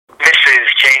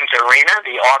Zarina,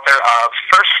 the author of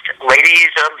First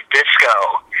Ladies of Disco.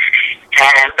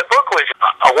 And the book was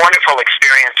a wonderful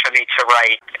experience for me to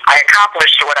write. I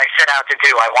accomplished what I set out to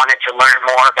do. I wanted to learn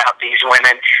more about these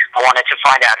women. I wanted to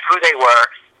find out who they were,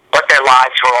 what their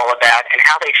lives were all about, and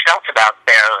how they felt about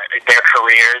their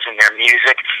careers and their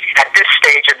music at this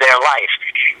stage of their life.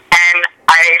 And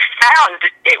I found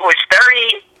it was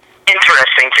very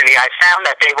interesting to me. I found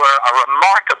that they were a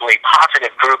remarkably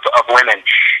positive group of women.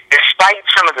 Despite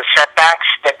some of the setbacks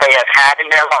that they have had in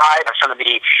their lives, or some of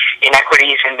the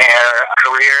inequities in their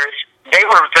careers, they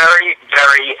were very,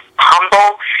 very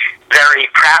humble,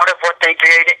 very proud of what they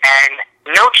did, and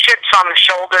no chips on the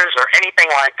shoulders or anything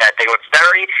like that. They were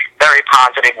very, very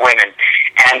positive women,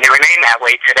 and they remain that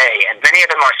way today. And many of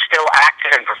them are still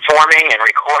active and performing and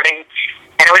recording,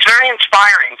 and it was very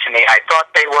inspiring to me. I thought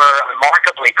they were a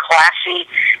remarkably classy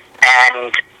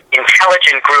and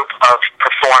intelligent group of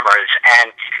performers,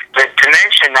 and the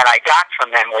dimension that I got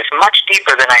from them was much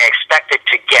deeper than I expected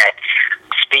to get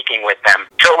speaking with them.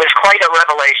 So it was quite a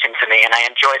revelation to me, and I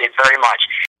enjoyed it very much.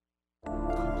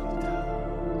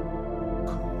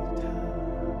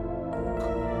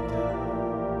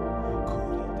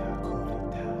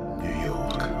 New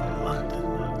York,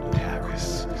 London,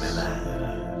 Paris, Milan.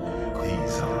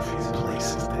 These are a few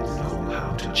places that know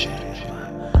how to jam.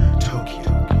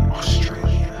 Tokyo,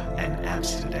 Australia, and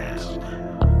Amsterdam.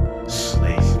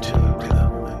 Slave to the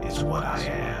rhythm is what I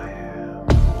am.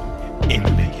 In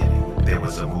the beginning, there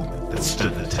was a movement that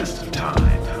stood the test of time.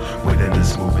 Within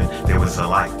this movement, there was a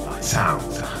light, sound,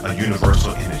 a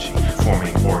universal energy,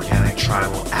 forming organic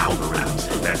tribal algorithms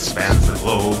that spans the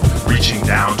globe, reaching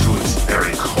down to its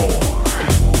very core.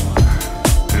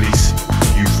 Releasing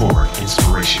euphoric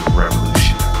inspirational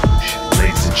revolution.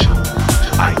 Ladies and gentlemen,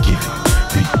 I give you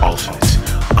the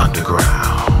ultimate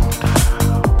underground.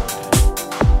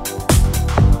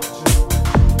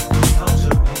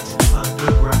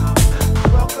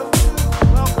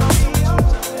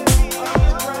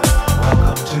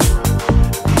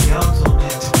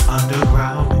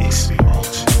 Underground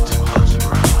experience.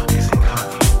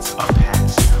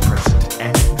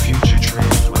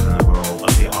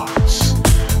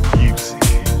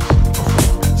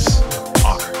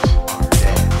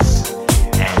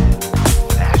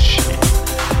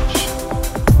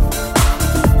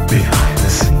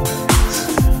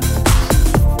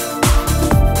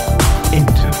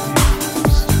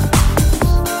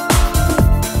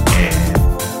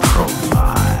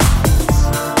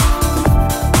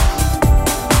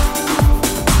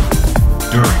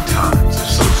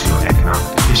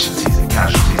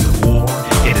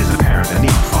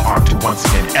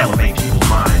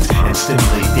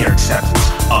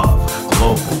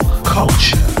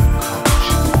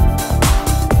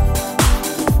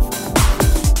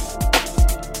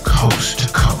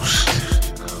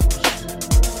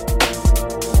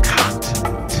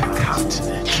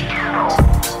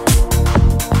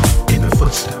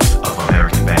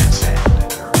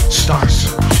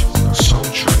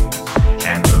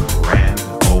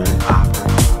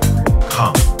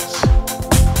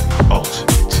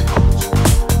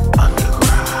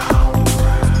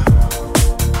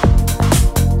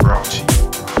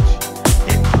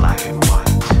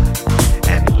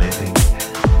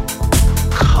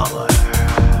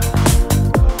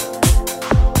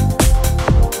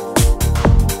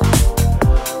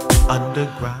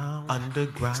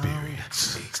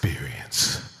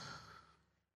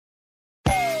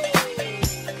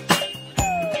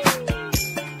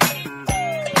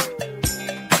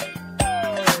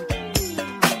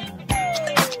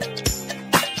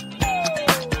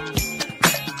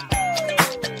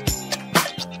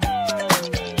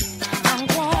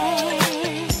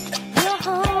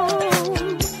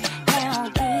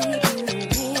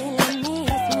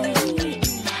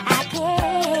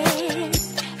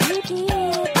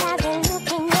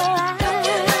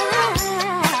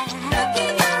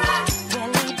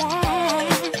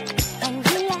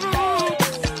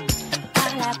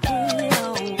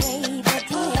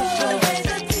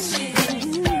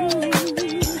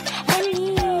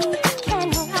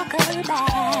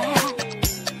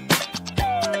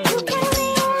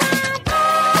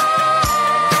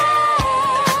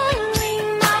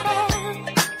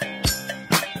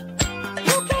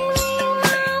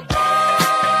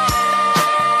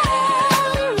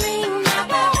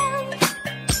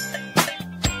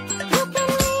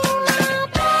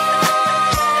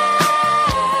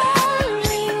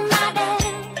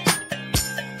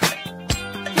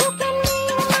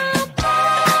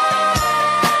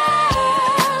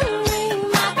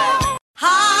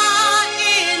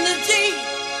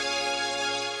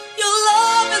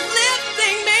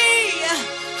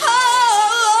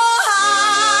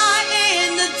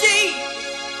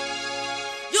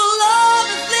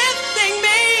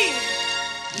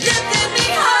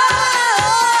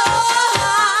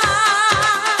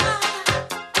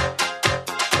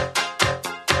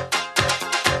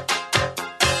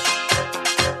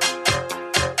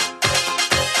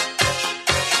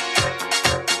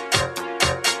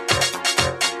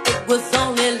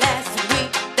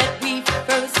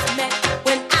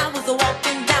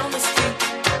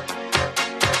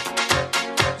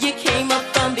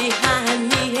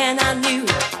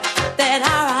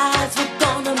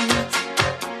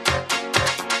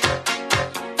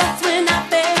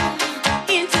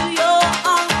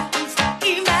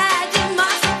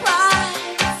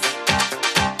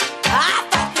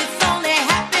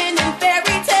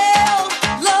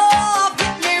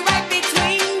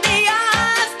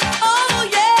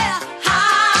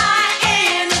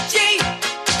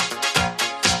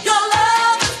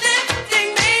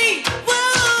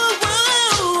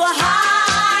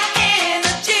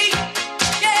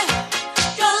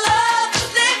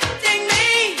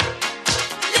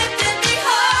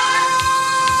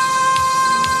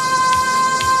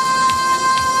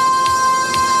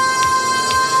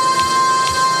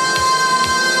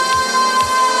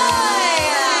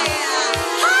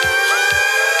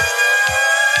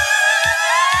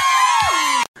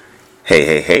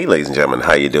 Hey, ladies and gentlemen,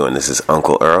 how you doing? This is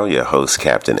Uncle Earl, your host,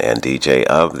 captain, and DJ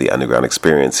of the Underground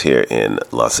Experience here in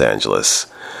Los Angeles.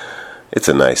 It's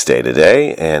a nice day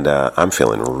today, and I'm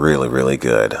feeling really, really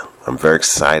good. I'm very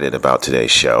excited about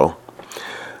today's show.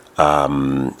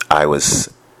 I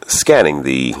was scanning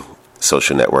the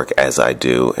social network as I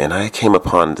do, and I came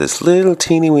upon this little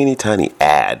teeny tiny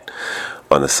ad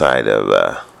on the side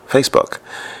of Facebook.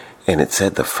 And it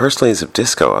said the First Ladies of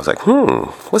Disco. I was like,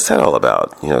 what's that all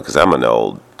about? You know, because I'm an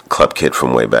old club kid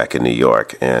from way back in New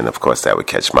York. And, of course, that would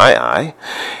catch my eye.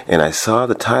 And I saw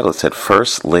the title. It said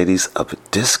First Ladies of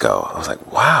Disco. I was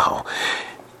like, wow.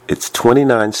 It's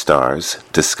 29 stars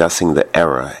discussing the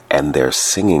era and their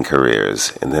singing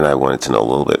careers. And then I wanted to know a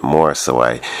little bit more. So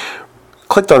I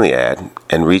clicked on the ad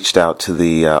and reached out to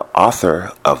the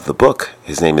author of the book.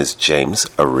 His name is James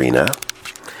Arena.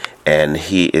 And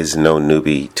he is no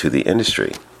newbie to the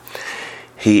industry.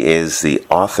 He is the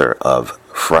author of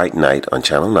Fright Night on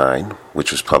Channel 9,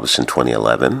 which was published in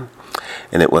 2011.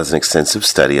 And it was an extensive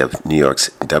study of New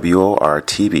York's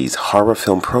WOR-TV's horror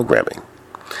film programming.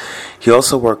 He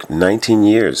also worked 19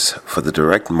 years for the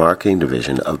direct marketing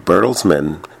division of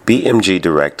Bertelsmann BMG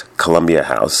Direct Columbia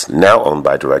House, now owned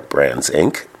by Direct Brands,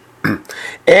 Inc.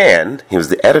 And he was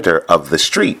the editor of The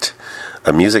Street,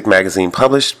 a music magazine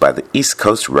published by the East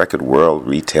Coast Record World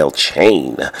retail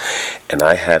chain. And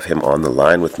I have him on the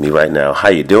line with me right now. How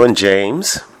you doing,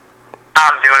 James?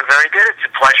 I'm doing very good. It's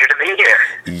a pleasure to be here.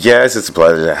 Yes, it's a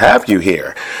pleasure to have you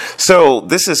here. So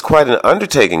this is quite an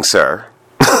undertaking, sir.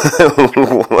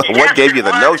 What gave you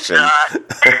the notion?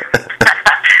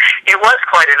 It was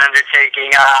quite an undertaking.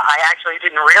 I actually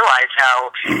didn't realize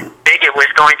how big it was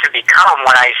going to become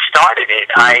when I started it.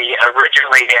 I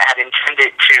originally had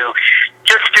intended to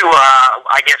just do,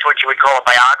 I guess what you would call a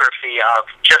biography of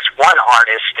just one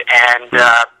artist, and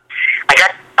I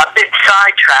got a bit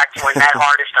sidetracked when that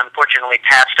artist unfortunately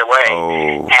passed away.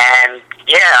 Oh. And,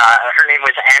 her name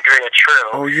was Andrea True.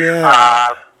 Oh,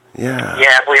 yeah.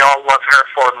 Yeah, we all love her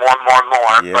for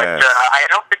more. Yes. But I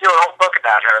had hoped to do a whole book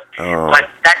about her. Oh. But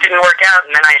that didn't work out,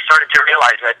 and then I started to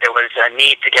realize that there was a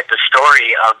need to get the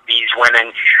story of these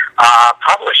women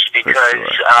published because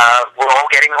we're all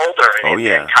getting older,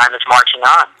 and time is marching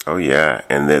on. Oh, yeah,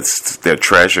 and they're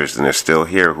treasures, and they're still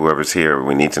here. Whoever's here,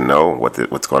 we need to know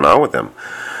what's going on with them.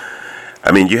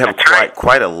 I mean, you have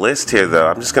quite a list here, though.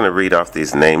 I'm just going to read off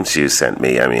these names you sent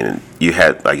me. I mean, you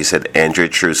had, like you said, Andrea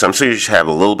True. So I'm sure you should have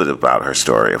a little bit about her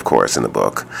story, of course, in the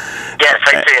book. Yes,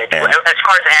 I did. As far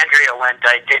as Andrea went,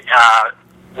 I did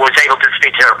was able to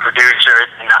speak to her producers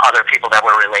and other people that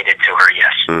were related to her,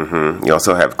 yes. Mm-hmm. You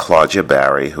also have Claudia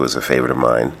Barry, who is a favorite of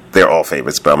mine. They're all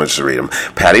favorites, but I'm going to just read them.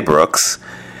 Patty Brooks,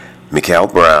 Mikael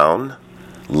Brown,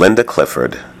 Linda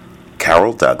Clifford,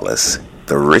 Carol Douglas,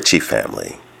 the Ritchie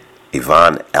family,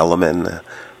 Yvonne Elliman,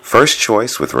 First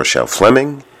Choice with Rochelle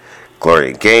Fleming,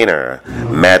 Gloria Gaynor,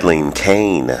 Madeleine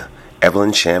Kane,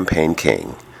 Evelyn Champagne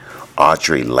King,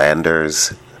 Audrey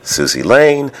Landers, Susie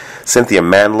Lane, Cynthia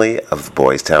Manley of the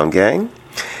Boys Town Gang,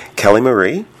 Kelly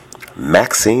Marie,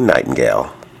 Maxine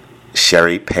Nightingale,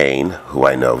 Sherry Payne, who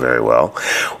I know very well,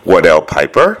 Wardell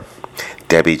Piper,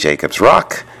 Debbie Jacobs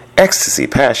Rock, Ecstasy,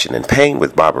 Passion, and Pain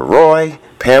with Barbara Roy,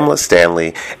 Pamela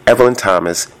Stanley, Evelyn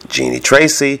Thomas, Jeannie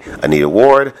Tracy, Anita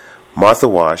Ward, Martha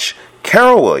Wash,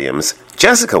 Carol Williams,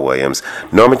 Jessica Williams,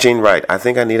 Norma Jean Wright. I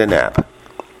think I need a nap.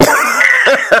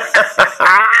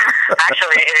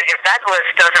 Actually, if that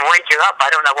list doesn't wake you up, I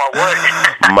don't know what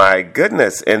would. My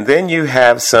goodness. And then you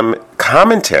have some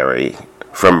commentary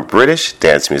from British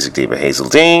dance music diva Hazel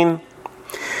Dean,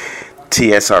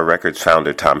 TSR Records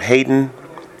founder Tom Hayden,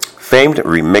 famed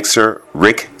remixer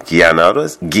Rick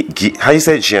Gianotas. How do you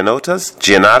say it? Gianotas?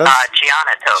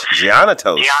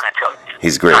 Gianatos.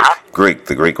 He's Greek. Greek.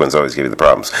 The Greek ones always give you the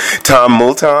problems. Tom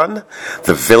Moulton,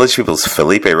 the Village People's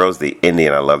Felipe Rose, the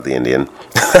Indian. I love the Indian.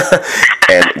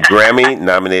 And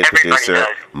Grammy-nominated producer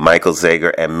Michael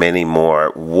Zager, and many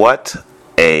more. What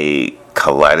a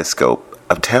kaleidoscope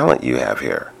of talent you have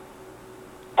here.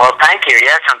 Well, thank you.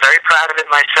 Yes, I'm very proud of it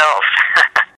myself.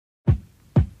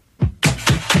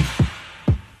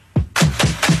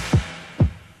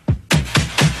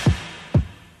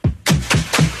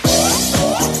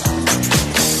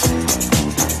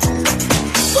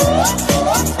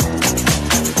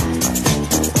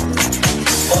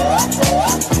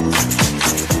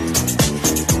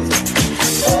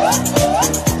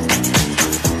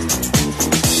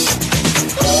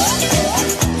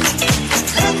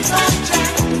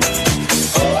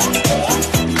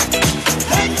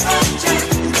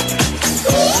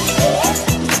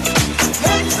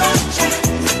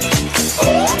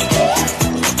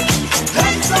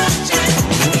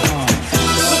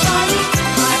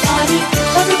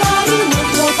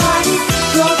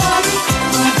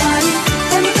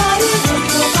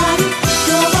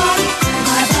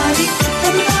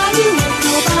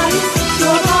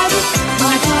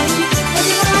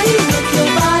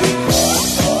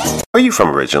 you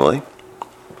from originally?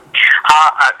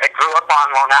 I grew up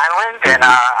on Long Island, and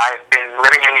I've been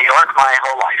living in New York my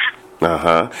whole life.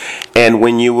 And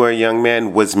when you were a young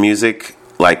man, was music,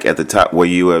 like at the top, were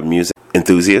you a music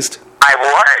enthusiast? I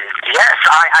was, yes.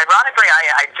 Ironically,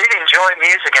 I did enjoy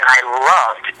music, and I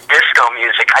loved disco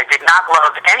music. I did not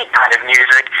love any kind of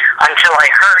music until I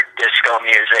heard disco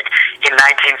music in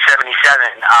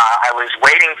 1977. I was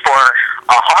waiting for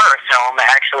a horror film,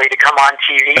 actually, to come on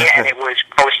TV, and it was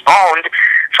postponed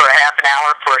for a half an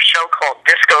hour for a show called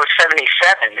Disco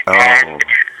 77. Oh. And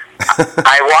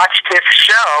I watched this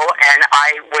show, and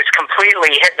I was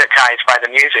completely hypnotized by the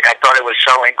music. I thought it was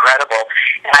so incredible,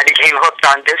 and I became hooked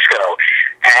on disco,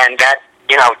 and that,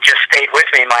 just stayed with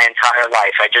me my entire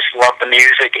life. I just loved the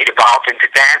music. It evolved into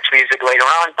dance music later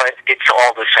on, but it's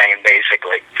all the same,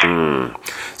 basically.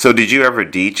 So did you ever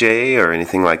DJ or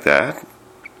anything like that?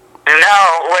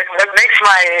 No, what makes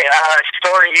my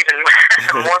story even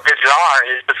more bizarre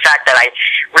is the fact that I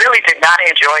really did not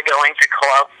enjoy going to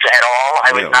clubs at all.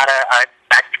 I was not that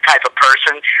type of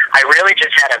person. I really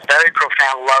just had a very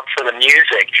profound love for the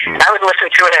music. And I would listen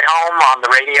to it at home, on the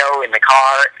radio, in the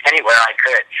car, anywhere I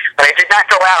could. But I did not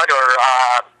go out or,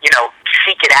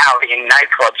 seek it out in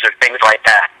nightclubs or things like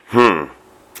that.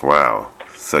 Wow.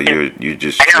 So you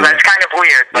just... I know, that's kind of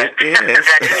weird, but that's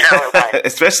just how it went.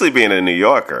 Especially being a New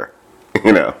Yorker,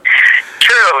 True.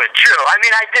 I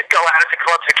mean, I did go out to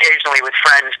clubs occasionally with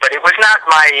friends, but it was not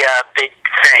my big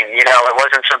thing. It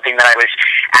wasn't something that I was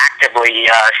actively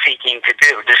seeking to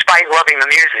do, despite loving the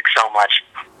music so much.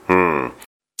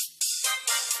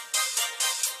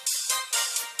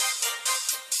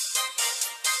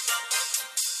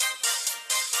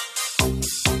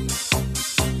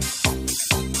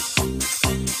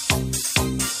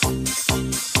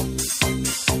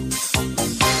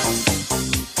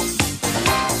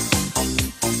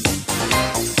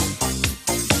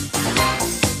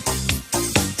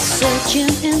 Searching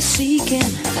and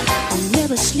seeking,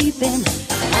 never sleeping.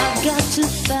 I've got to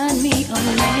find me a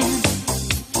man.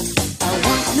 I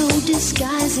want no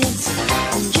disguises,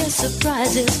 just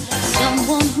surprises.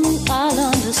 Someone who I'll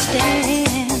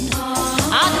understand.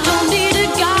 I don't need a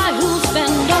guy who'll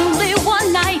spend only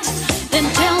one night, then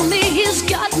tell me he's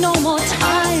got no more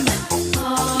time.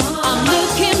 I'm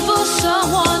looking for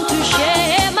someone to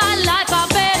share my life. I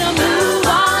better move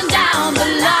on down the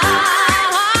line.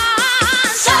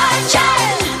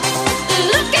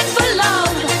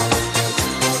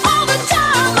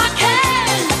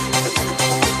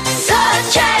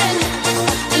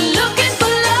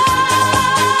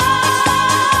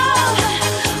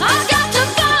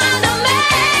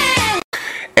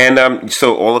 And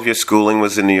so all of your schooling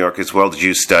was in New York as well. Did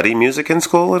you study music in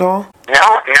school at all?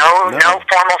 No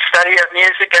formal study of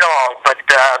music at all. But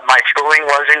my schooling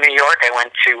was in New York. I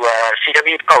went to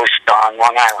C.W. Post on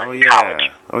Long Island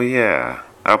College. Oh, yeah.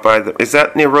 Out by is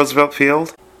that near Roosevelt Field?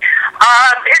 It's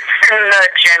in the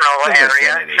general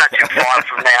area. It's not too far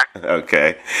from there.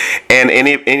 Okay. And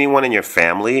anyone in your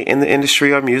family in the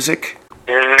industry of music?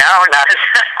 No,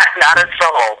 not a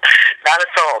soul. Not a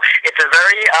soul. It's a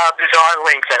very bizarre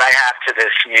link that I have to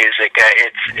this music.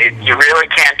 You really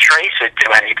can't trace it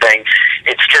to anything.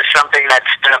 It's just something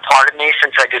that's been a part of me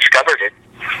since I discovered it.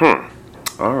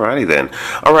 Alrighty then.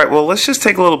 All right. Well, let's just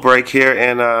take a little break here,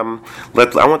 and I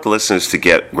want the listeners to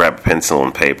grab a pencil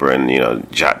and paper and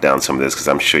jot down some of this because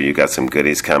I'm sure you got some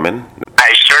goodies coming.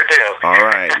 I sure do. All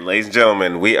right, ladies and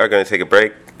gentlemen, we are going to take a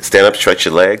break. Stand up, stretch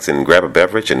your legs, and grab a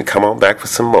beverage, and come on back for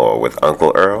some more with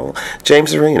Uncle Earl,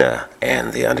 James Arena,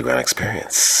 and the Underground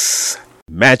Experience.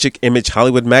 Magic Image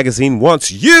Hollywood Magazine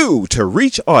wants you to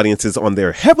reach audiences on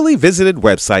their heavily visited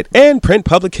website and print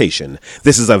publication.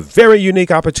 This is a very unique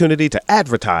opportunity to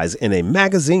advertise in a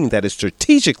magazine that is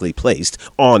strategically placed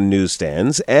on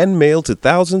newsstands and mailed to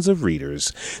thousands of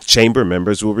readers. Chamber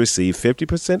members will receive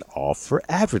 50% off for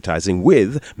advertising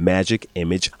with Magic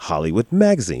Image Hollywood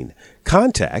Magazine.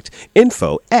 Contact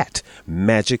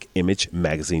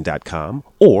info@magicimagemagazine.com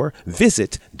or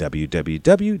visit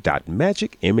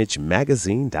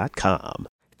www.magicimagemagazine.com.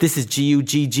 This is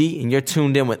GUGG, and you're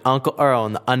tuned in with Uncle Earl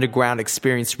on the Underground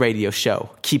Experience Radio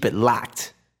Show. Keep it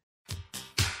locked.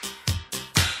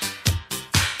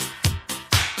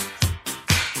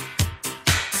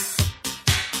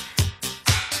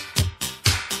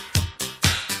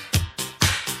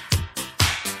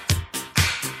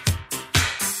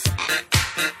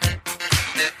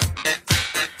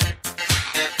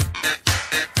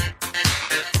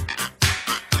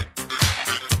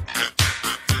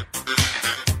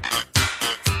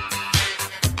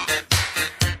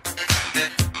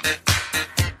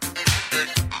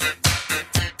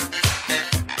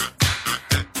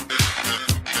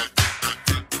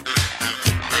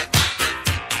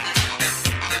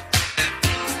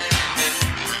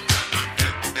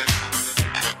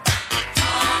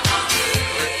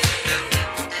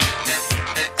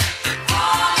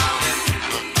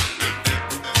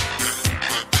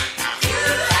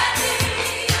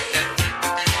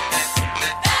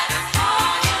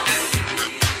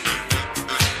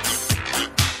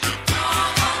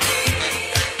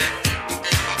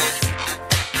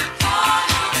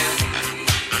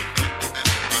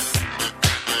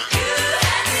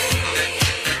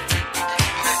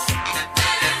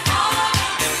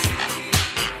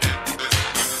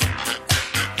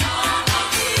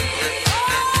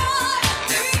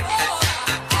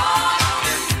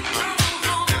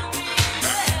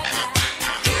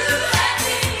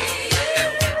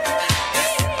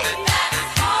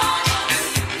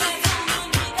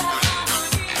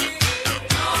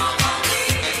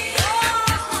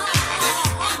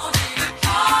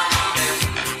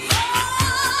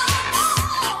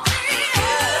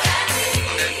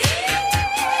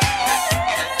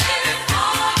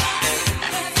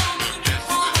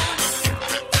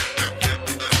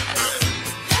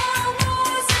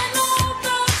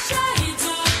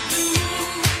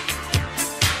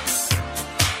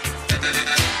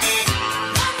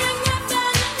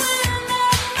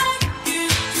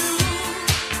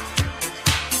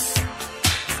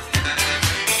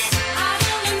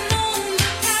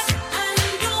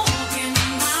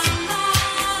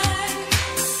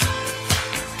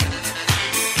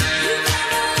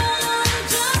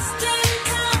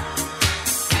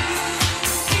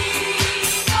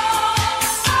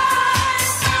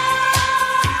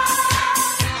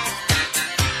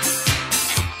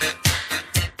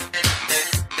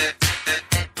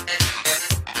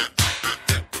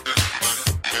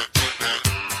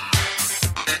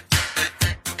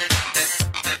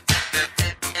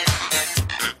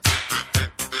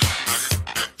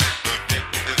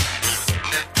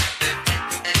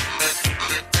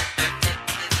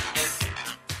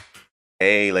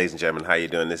 Hey, ladies and gentlemen, how you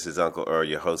doing? This is Uncle Earl,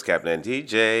 your host, Captain and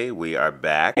DJ. We are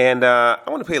back, and I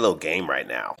want to play a little game right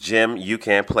now. Jim, you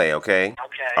can't play, okay?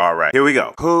 Okay. All right, here we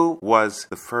go. Who was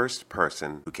the first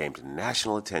person who came to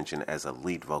national attention as a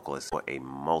lead vocalist for a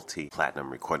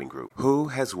multi-platinum recording group? Who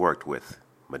has worked with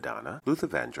Madonna, Luther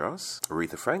Vandross,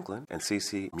 Aretha Franklin, and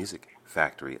CC Music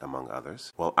Factory, among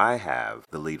others? Well, I have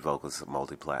the lead vocalist of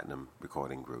multi-platinum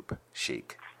recording group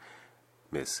Chic,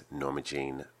 Miss Norma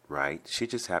Jean Wright. She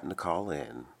just happened to call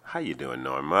in. How you doing,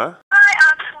 Norma?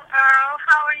 Hi, Uncle Earl.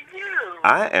 How are you?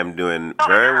 I am doing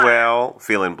very well,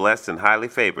 feeling blessed and highly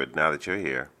favored now that you're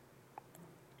here.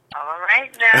 All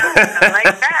right now. I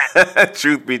like that.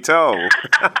 Truth be told.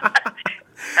 I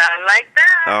like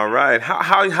that. All right.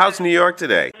 How's New York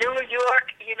today? New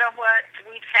York, you know what?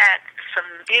 We've had some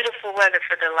beautiful weather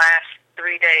for the last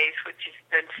 3 days, which has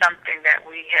been something that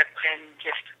we have been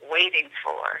just waiting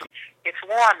for. It's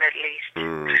warm, at least.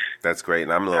 That's great.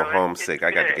 And I'm a little So homesick. it's I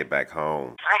got to good. get back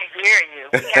home. I hear you.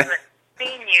 We haven't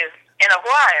seen you in a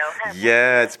while, have we?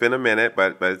 Yeah, it's been a minute,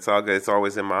 but it's all good. It's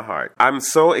always in my heart. I'm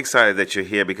so excited that you're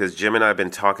here because Jim and I have been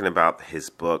talking about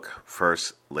his book,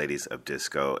 First Ladies of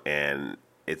Disco, and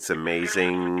it's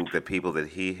amazing the people that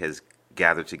he has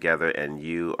gathered together, and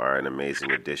you are an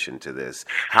amazing addition to this.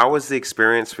 How was the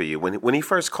experience for you? When he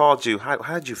first called you, how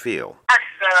did you feel? I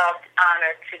felt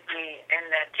honored to be in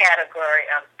the category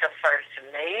of the first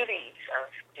ladies of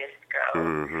disco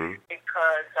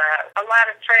because a lot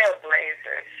of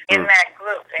trailblazers in that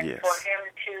group, and Yes. for him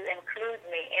to include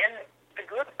me in the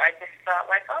group, I just felt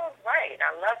like, oh, right,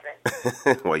 I love it.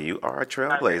 Well, you are a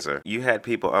trailblazer. You had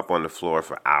people up on the floor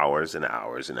for hours and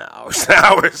hours and hours and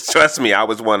hours. Trust me, I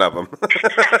was one of them. We had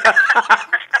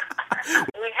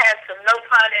some, no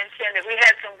pun intended, we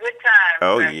had some good times.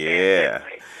 Oh, back then, yeah. didn't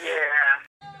we? Yeah.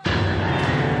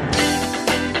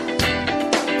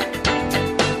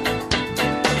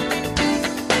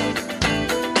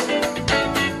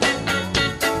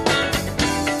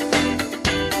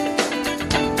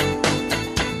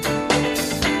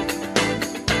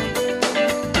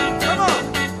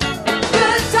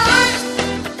 Good times,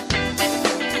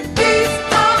 these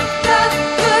are the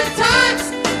good times.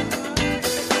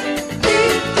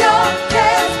 Leave your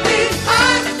cares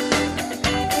behind.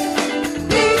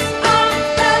 These are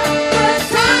the good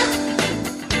times.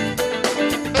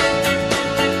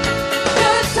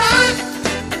 Good times,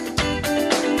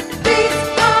 these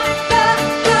are the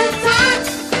good times.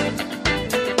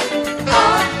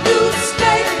 Our new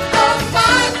state of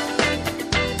mind.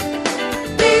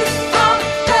 These are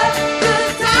the good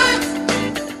times.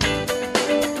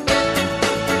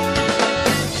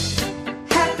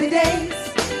 Happy days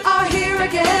are here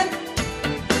again.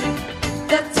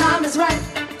 The time is right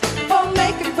for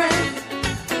making friends.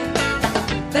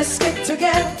 Let's get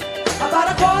together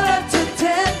about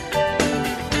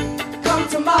 9:45. Come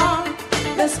tomorrow,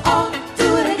 let's all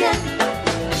do it again.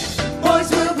 Boys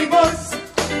will be boys,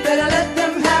 better let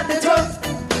them have their toys.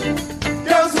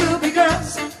 Girls will be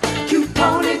girls, cute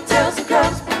ponytails of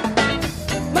girls.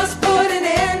 Must put an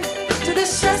end to the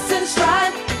stress and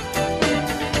strife.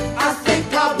 I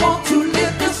think I want to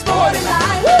live the sporty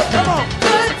life. Come on.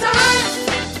 Good times.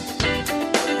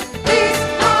 These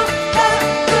are the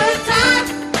good times.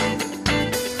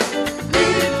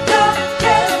 Leave your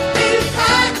cares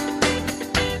behind.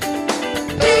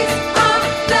 These are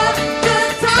the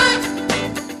good times.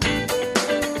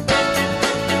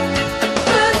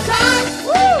 Good times.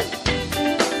 Woo!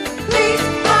 These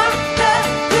are the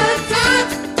good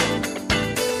times.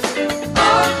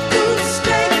 Our new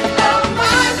state of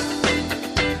mind.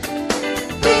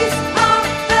 These are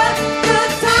the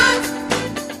good times.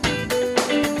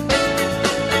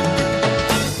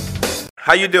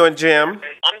 How you doing, Jim?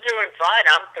 I'm doing fine.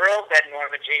 I'm thrilled that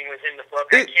Norma Jean was in the book.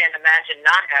 I can't imagine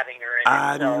not having her in it.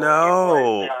 I So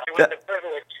know. It was a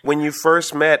privilege. When you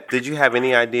first met, did you have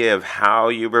any idea of how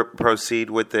you would proceed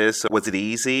with this? Was it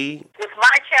easy? Was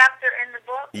my chapter in the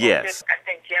book? Yes. I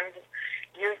think, Jim,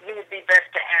 you would be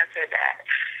best to answer that.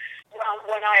 Well,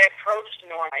 when I approached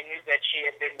Norma, I knew that she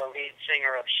had been the lead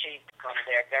singer of Chic from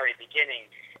their very beginning.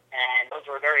 And those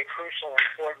were very crucial,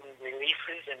 important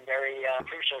releases and very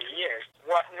crucial years.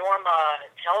 What Norma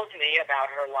tells me about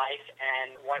her life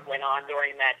and what went on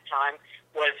during that time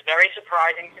was very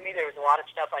surprising to me. There was a lot of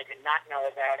stuff I did not know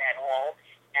about at all.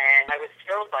 And I was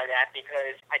thrilled by that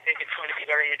because I think it's going to be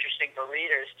very interesting for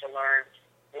readers to learn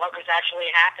what was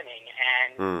actually happening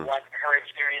and what her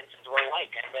experiences were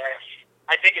like. And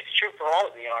I think it's true for all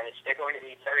of the artists. They're going to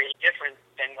be very different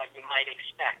than what you might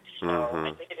expect. So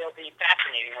I think it'll be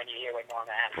fascinating when you hear what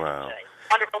Norma has to say.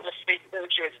 Wonderful to speak to.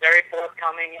 She was very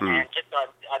forthcoming and just a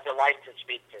delight to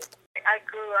speak to. I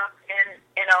grew up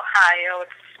in Ohio.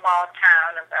 It's a small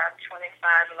town about 25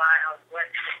 miles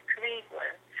west of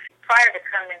Cleveland. Prior to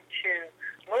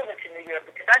moving to New York,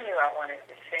 because I knew I wanted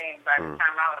to sing by the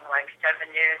time I was like 7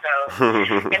 years old.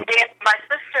 And then my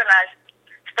sister and I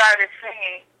started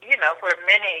singing, where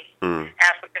many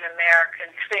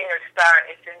African-American singers start.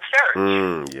 It's in church.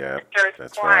 Yeah, church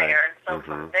that's choir. right. And so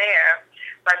from there,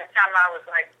 by the time I was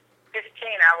like 15,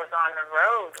 I was on the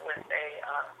road with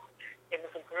it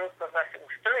was a group of us. It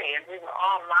was 3, and we were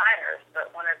all minors.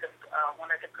 But one of the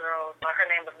girls, her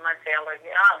name was Marcella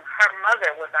Young. Her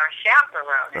mother was our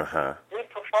chaperone. We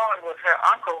performed with her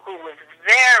uncle, who was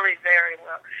very, very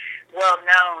well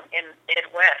known in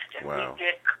Midwest, and we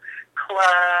did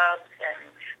clubs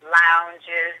and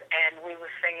lounges, and we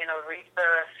were singing Aretha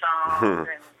songs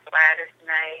and Gladys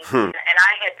Knight. And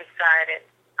I had decided,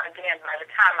 again, by the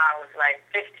time I was like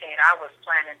 15, I was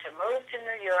planning to move to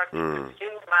New York to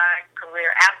pursue my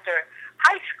career after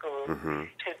high school,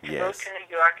 to move to New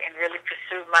York and really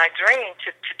pursue my dream to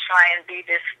try and be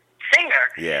this singer.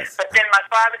 Yes. But then my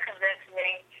father convinced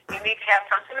me you need to have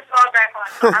something to fall back on.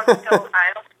 So I was told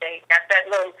Iowa State, got that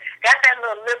little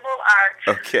liberal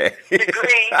arts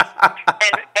degree,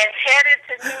 and headed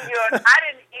to New York. I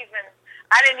didn't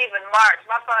even march.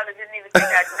 My father didn't even think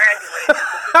I graduated.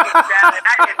 And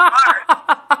I didn't march.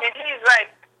 And he's like,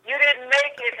 "You didn't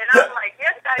make it." And I'm like,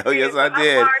 "Yes, I did." Oh, yes, I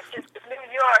did. I'm marching to New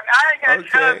York. I ain't got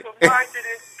time for marching.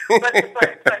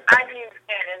 But I knew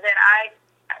then. And then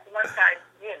once I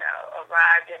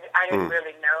arrived, and I didn't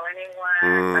really know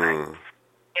anyone, but I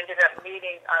ended up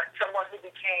meeting someone who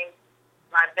became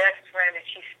my best friend, and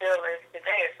she still is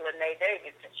today. It's Lene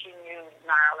Davis, and she knew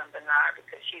Nile and Bernard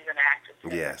because she's an actress.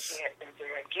 Yes. She had been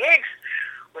doing gigs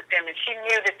with them, and she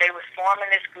knew that they were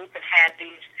forming this group and had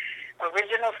these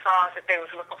original songs that they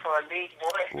was looking for a lead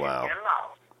voice in them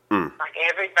all. Like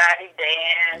Everybody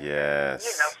Dance,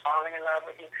 Falling in Love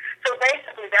with You. So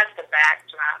basically that's the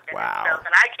backdrop in itself.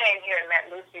 And I came here and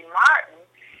met Lucy Martin.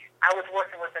 I was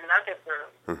working with another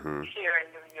group here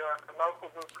in New York, a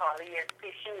local group called ESP.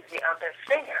 She was the other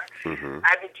singer.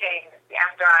 I became,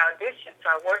 after I auditioned,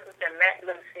 so I worked with them, met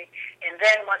Lucy, and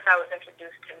then once I was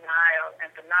introduced to Nile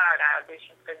and Bernard, I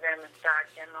auditioned for them and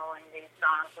started demoing these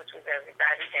songs, which was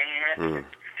Everybody Dance.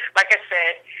 Like I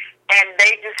said, and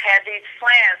they just had these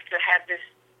plans to have this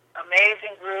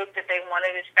amazing group that they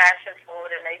wanted as fashion forward,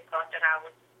 and they thought that I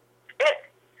was fit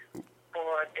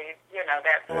for the,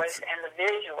 that voice and the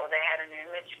visual. They had an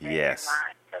image in their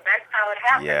mind. So that's how it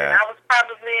happened. And I was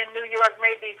probably in New York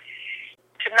maybe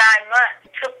to 9 months.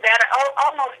 It took that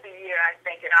almost a year, I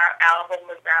think, and our album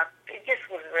was out. It just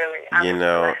was really,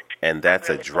 and that's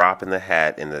really a drop in the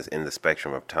hat in the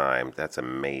spectrum of time. That's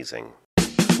amazing.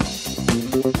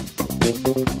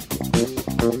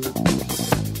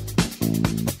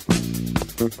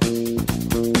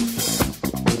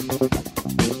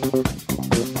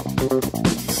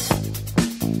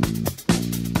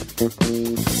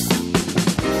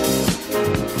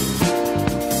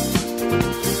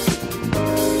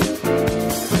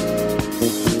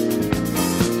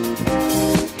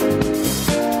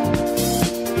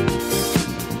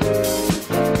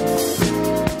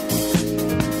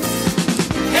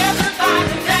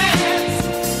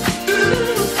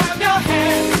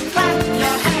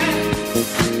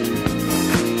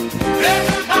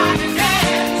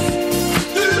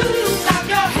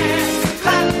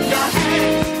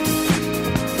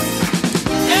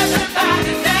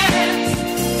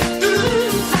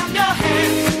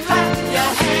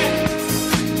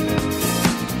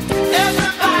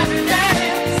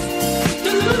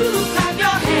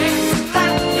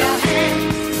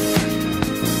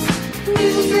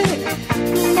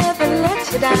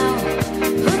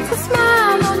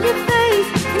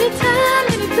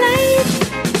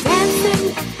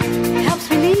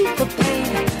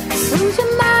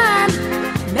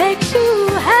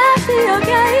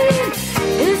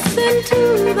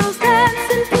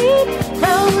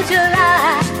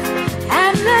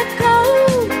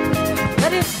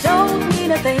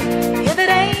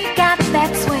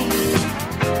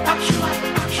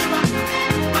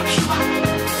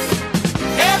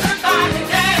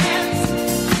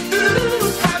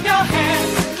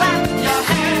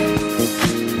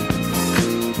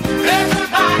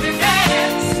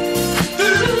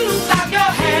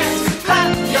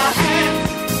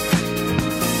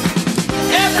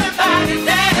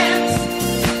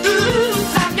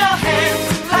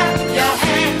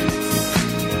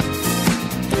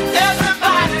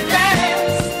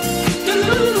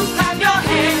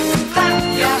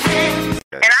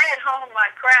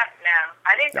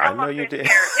 I know you did.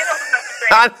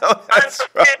 I know that's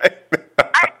right.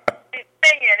 I was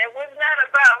singing. It was not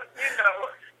about,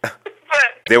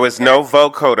 but There was no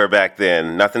vocoder back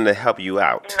then. Nothing to help you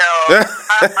out. No. And Luther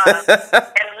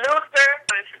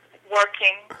was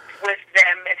working with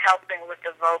them and helping with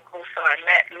the vocals. So I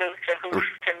met Luther, who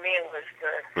to me was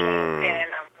the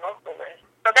vocalist.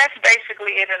 So that's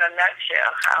basically it in a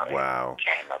nutshell, how it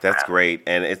came about. That's great.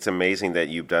 And it's amazing that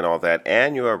you've done all that.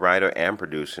 And you're a writer and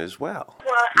producer as well.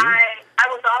 Well, I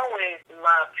was always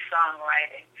loved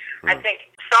songwriting. I think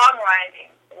songwriting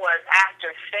was,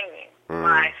 after singing,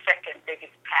 my second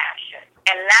biggest passion.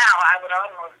 And now I would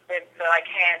almost say, like,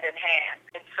 hand in hand.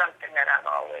 It's something that I've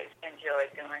always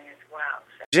enjoyed doing as well.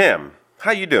 So. Jim,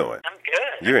 how you doing? I'm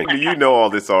good. You know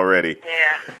all this already.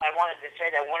 Yeah. I wanted to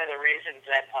say that one of the reasons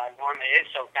that Norma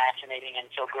is so fascinating and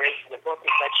so great for the book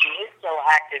is that she is so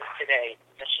active today.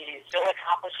 She's still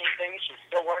accomplishing things. She's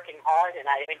still working hard, and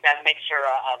I think that makes her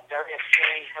a very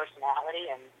appealing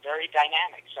personality and very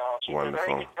dynamic. So she's a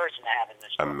very good person to have in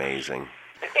this book. Amazing.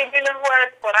 You know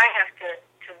what I have to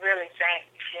really thank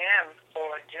Jim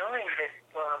for doing this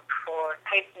book, for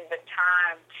taking the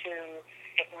time to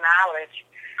acknowledge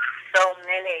so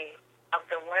many of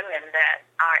the women that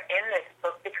are in this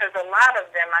book, because a lot of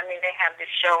them, I mean, they have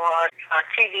this show on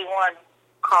TV One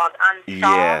called Unsung.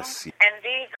 Yes. And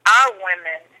these are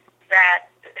women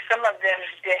that some of them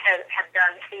have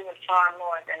done even far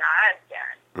more than I've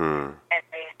done. And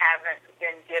they haven't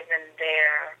been given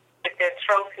their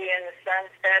trophy in the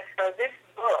sunset. So this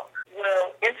book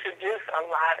will introduce a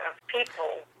lot of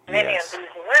people, many of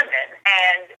these women,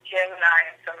 and Jim and I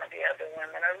and some of the other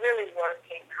women are really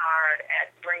working hard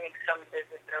at bringing some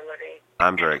visibility.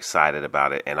 I'm very excited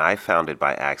about it, and I found it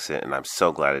by accident, and I'm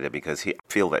so glad I did, because I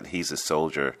feel that he's a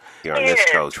soldier here on this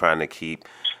show, trying to keep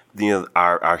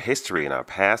our history and our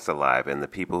past alive, and the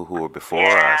people who were before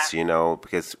us,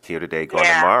 because here today, gone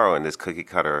tomorrow, in this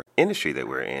cookie-cutter industry that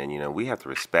we're in, we have to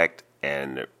respect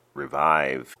and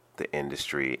revive the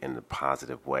industry in a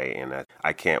positive way. And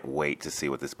I can't wait to see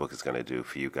what this book is going to do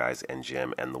for you guys and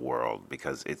Jim and the world,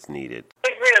 because it's needed.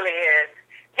 It really is.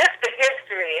 Just the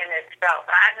history in itself.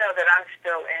 I know that I'm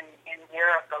still in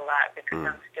Europe a lot because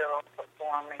I'm still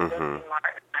performing. Lucy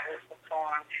Martin, who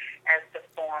performed as the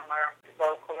former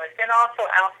vocalist, and also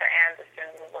Alpha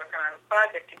Anderson. We're working on a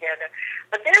project together.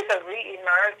 But there's a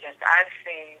re-emergence I've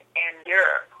seen in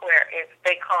Europe where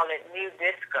they call it new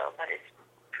disco, but it's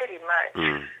pretty much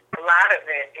a lot of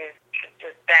it is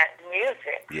just that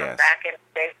music from back in the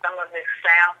day. Some of it's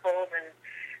samples, and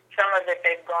some of it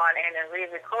they've gone in and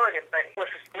re-recorded, but it was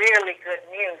really good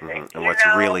music. And what's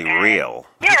really real.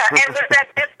 Yeah, and with that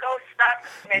disco stuff,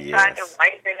 they tried to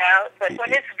wipe it out, but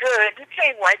when it's good, you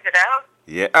can't wipe it out.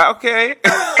 Yeah, okay.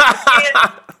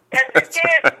 As the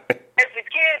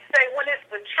kids say, when it's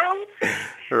the truth,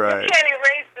 right. You can't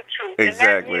erase the truth.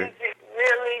 Exactly. And that music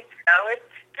really,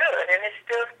 it's good, and it's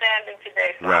still standing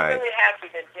today. So I'm really happy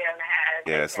that Jim has.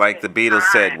 Yeah, it's like the Beatles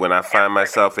said, when I find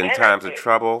myself in times of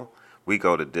trouble, we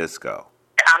go to disco.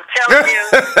 I'm telling you,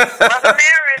 Mother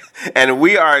Mary. And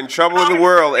we are in trouble in the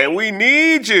world, and we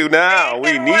need you now.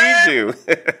 We need you.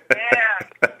 Yeah.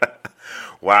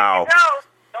 Wow.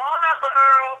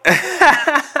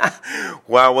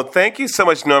 Wow. Well, thank you so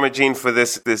much, Norma Jean, for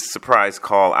this surprise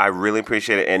call. I really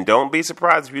appreciate it. And don't be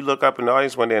surprised if you look up in the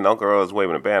audience one day and Uncle Earl is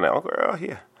waving a banner. Uncle Earl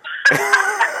here.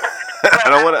 I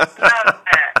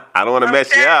don't want to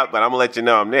mess you up, but I'm going to let you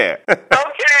know I'm there.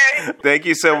 Okay. Thank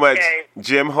you so much.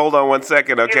 Jim, hold on 1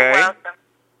 second, okay? You're welcome.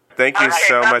 Thank you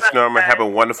so much, Norma. Have a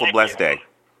wonderful, blessed day.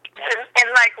 And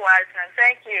likewise, man.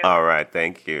 Thank you. All right.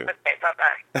 Thank you. Okay,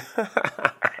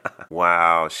 bye-bye.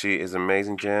 Wow. She is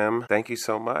amazing, Jim. Thank you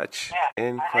so much. Yeah,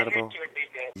 incredible. I knew she would be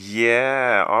good.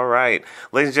 Yeah. All right.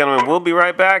 Ladies and gentlemen, we'll be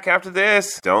right back after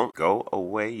this. Don't go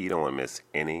away. You don't want to miss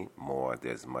any more.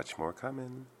 There's much more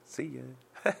coming. See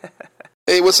ya.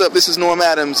 Hey, what's up? This is Norm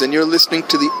Adams, and you're listening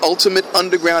to the Ultimate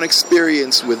Underground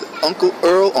Experience with Uncle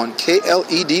Earl on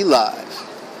KLED Live.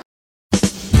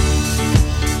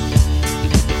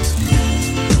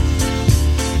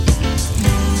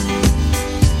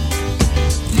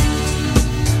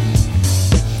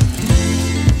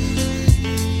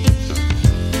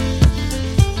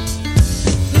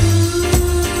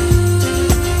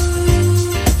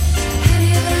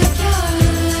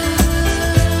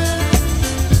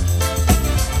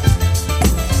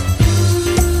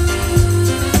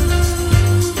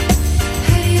 Hey,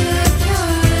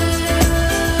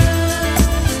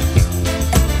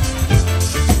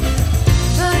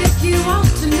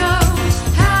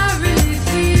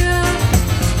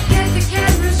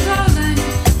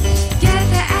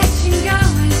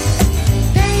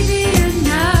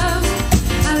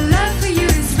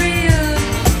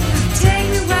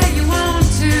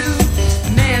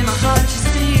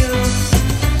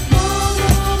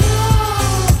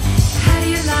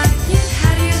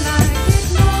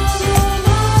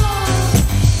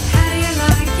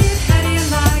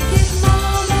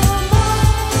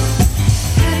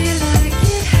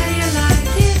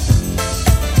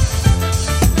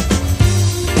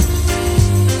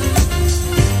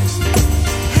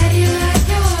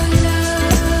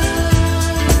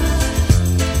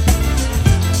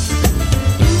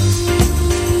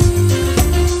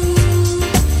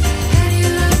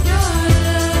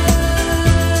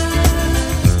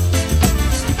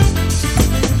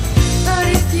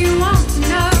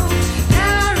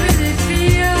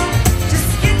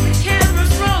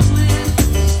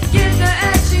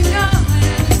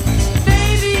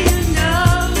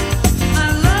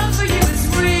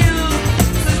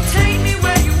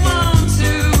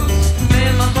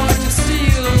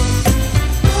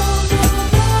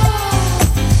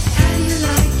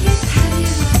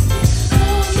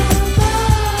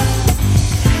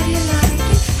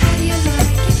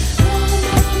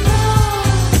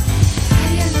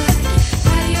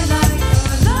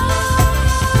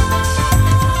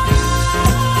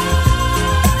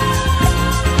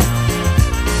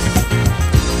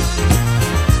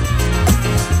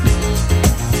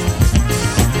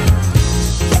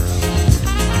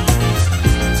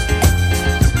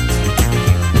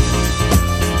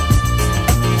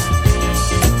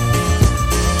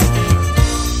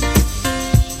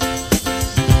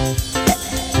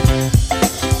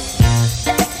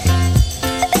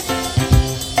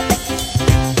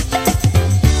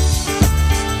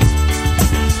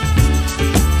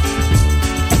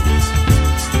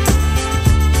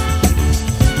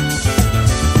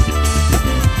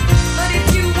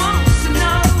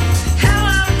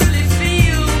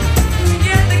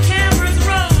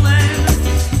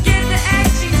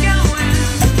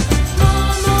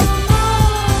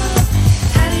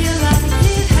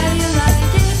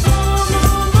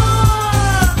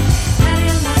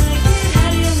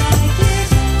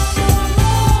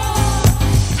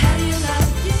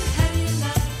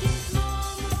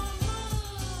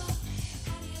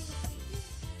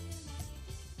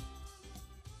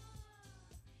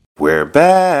 We're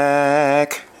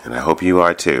back, and I hope you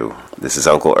are too. This is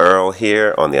Uncle Earl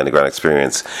here on the Underground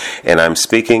Experience, and I'm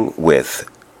speaking with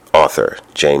author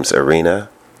James Arena,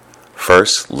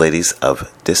 First Ladies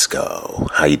of Disco.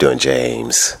 How you doing,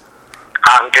 James?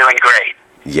 I'm doing great.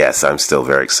 Yes, I'm still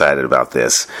very excited about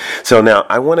this. So now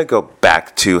I want to go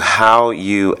back to how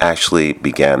you actually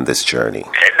began this journey.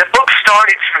 The book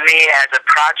started for me as a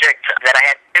project that I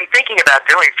had been thinking about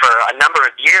doing for a number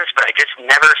of years, but I just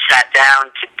never sat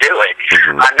down to do it.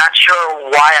 Mm-hmm. I'm not sure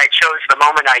why I chose the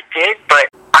moment I did, but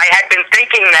I had been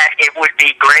thinking that it would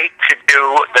be great to do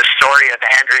the story of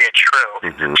Andrea True.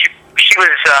 Mm-hmm. She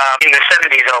was, in the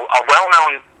 70s, a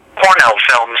well-known porno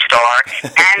film star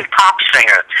and pop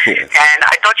singer. Yes. And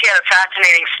I thought she had a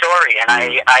fascinating story, and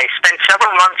I spent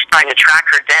several months trying to track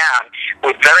her down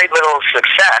with very little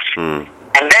success.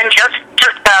 And then just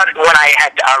about when I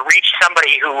had reached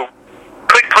somebody who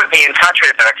could put me in touch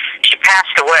with her, she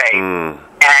passed away.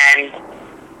 And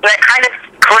that kind of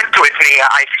clicked with me.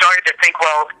 I started to think,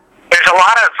 well, there's a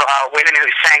lot of women who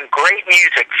sang great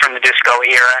music from the disco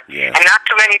era, and not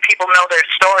too many people know their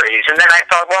stories. And then I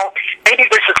thought, well, maybe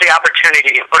this is the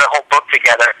opportunity to put a whole book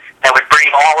together that would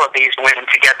bring all of these women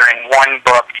together in one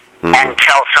book and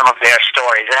tell some of their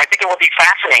stories. And I think it will be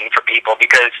fascinating for people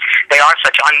because they are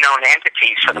such unknown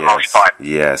entities for the most part.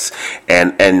 Yes,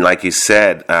 and like you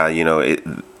said,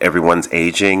 everyone's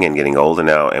aging and getting older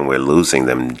now, and we're losing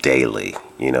them daily.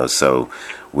 So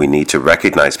we need to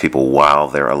recognize people while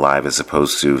they're alive as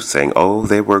opposed to saying, oh,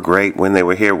 they were great when they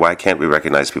were here. Why can't we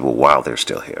recognize people while they're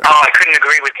still here? Oh, I couldn't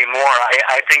agree with you more.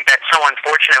 I think that's so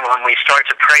unfortunate when we start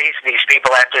to praise these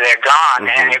people after they're gone,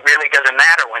 and it really doesn't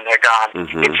matter when they're gone.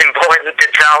 It's important to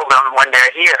tell them when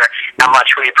they're here how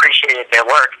much we appreciated their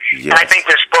work. Yes. And I think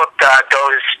this book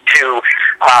goes to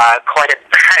quite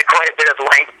a bit of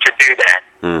length to do that.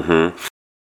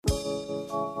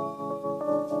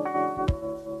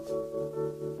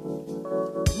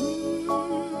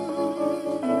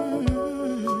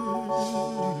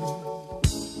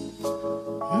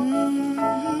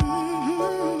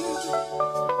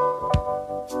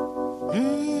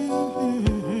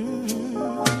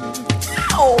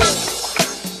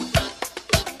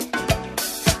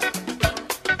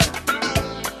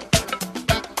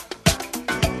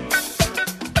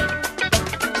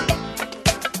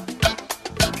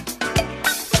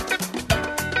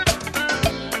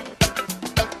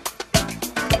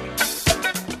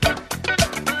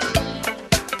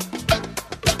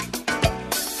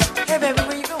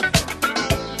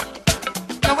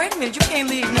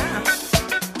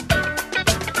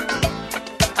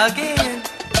 Again,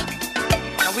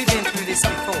 now we've been through this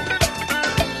before,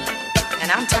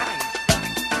 and I'm tired.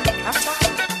 I'm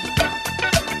tired.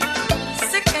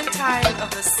 Sick and tired of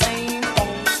the same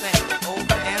old thing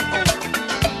over and over.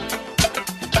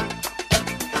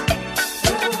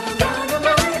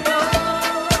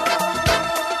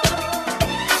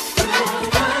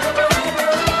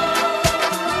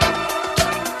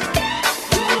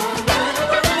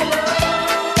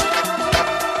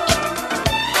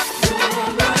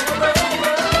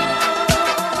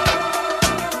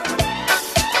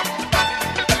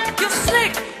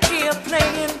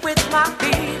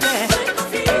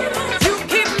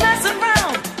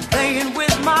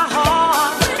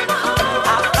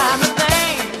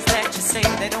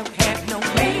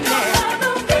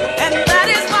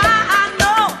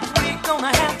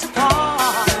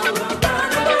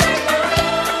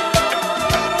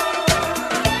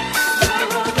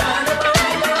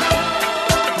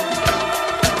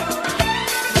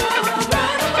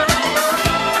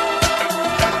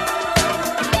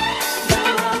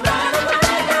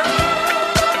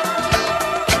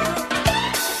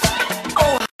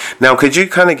 Now, could you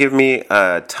kind of give me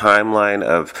a timeline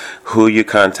of who you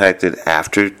contacted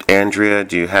after Andrea?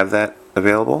 Do you have that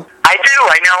available? I do.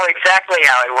 I know exactly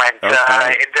how it went.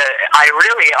 Okay. I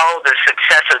really owe the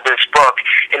success of this book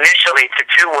initially to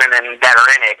two women that are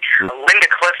in it. Linda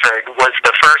Clifford was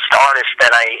the first artist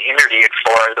that I interviewed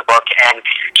for the book, and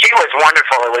she was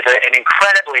wonderful. It was an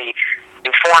incredibly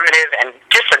informative and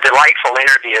just a delightful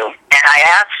interview. And I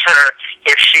asked her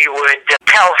if she would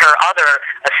tell her other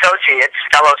associates,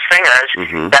 fellow singers,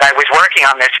 that I was working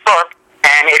on this book,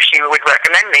 and if she would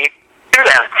recommend me to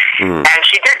them. And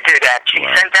she did do that. She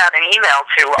sent out an email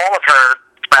to all of her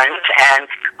friends, and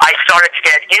I started to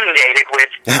get inundated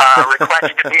with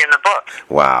requests to be in the book.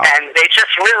 Wow. And they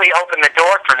just really opened the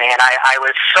door for me, and I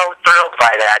was so thrilled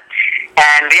by that.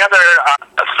 And the other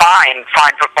fine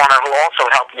performer who also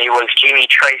helped me was Jeannie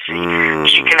Tracy.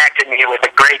 She connected me with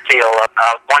a great deal of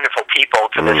wonderful people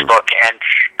to this book, and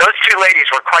those two ladies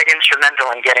were quite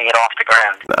instrumental in getting it off the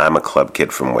ground. I'm a club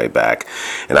kid from way back,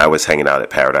 and I was hanging out at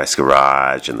Paradise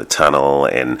Garage and The Tunnel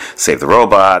and Save the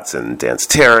Robots and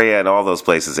Danceteria and all those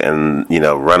places, and, you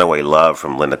know, Runaway Love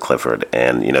from Linda Clifford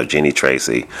and, you know, Jeannie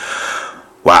Tracy.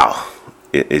 Wow.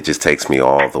 It just takes me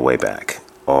all the way back.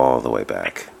 All the way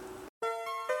back.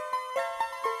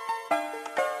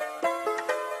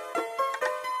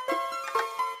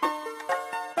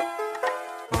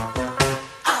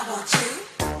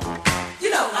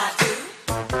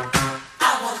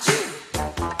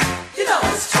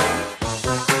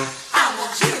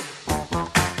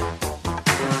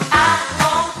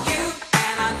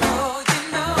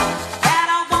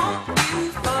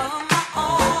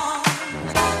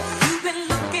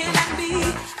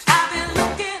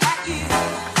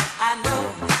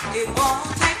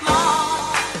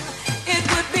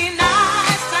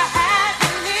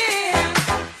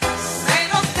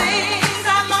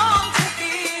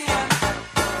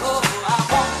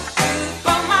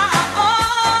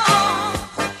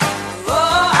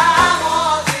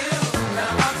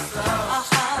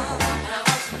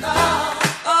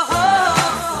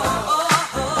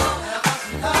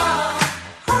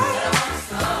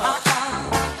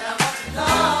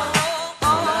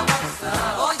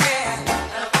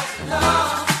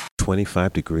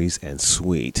 Degrees and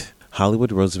Sweet.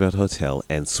 Hollywood Roosevelt Hotel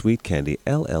and Sweet Candy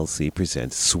LLC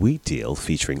presents Sweet Deal,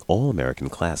 featuring all American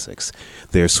classics.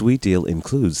 Their Sweet Deal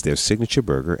includes their signature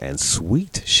burger and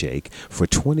sweet shake for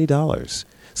 $20.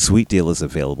 Sweet Deal is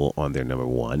available on their number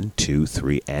 1, 2,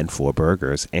 3, and 4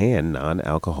 burgers and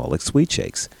non-alcoholic sweet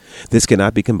shakes. This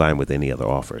cannot be combined with any other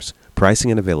offers.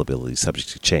 Pricing and availability subject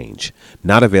to change.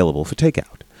 Not available for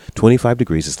takeout. 25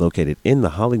 Degrees is located in the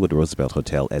Hollywood Roosevelt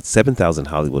Hotel at 7000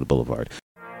 Hollywood Boulevard.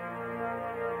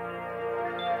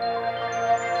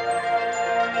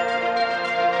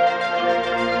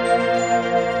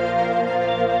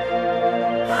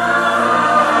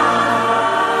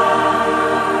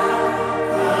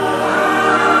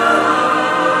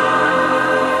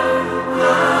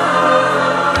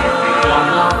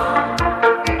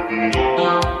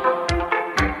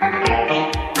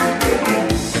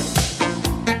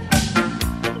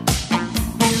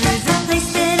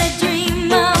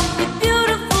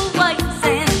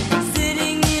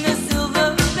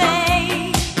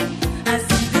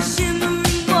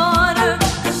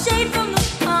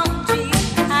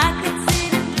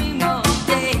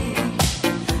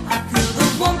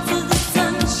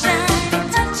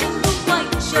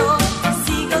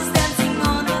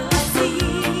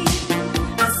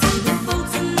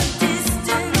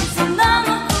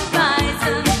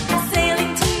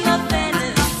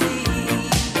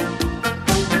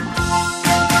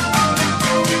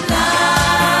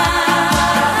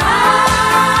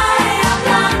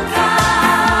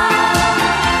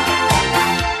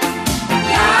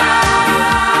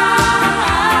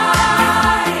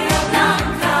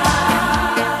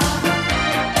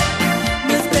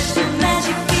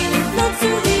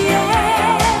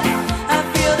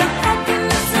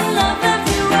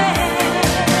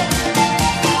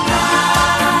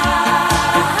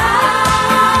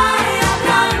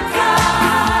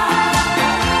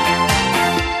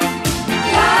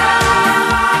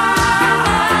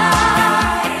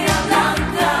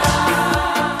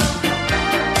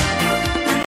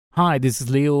 Hi, this is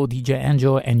Leo, DJ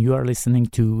Angel, and you are listening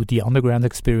to The Underground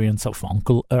Experience of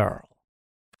Uncle Earl.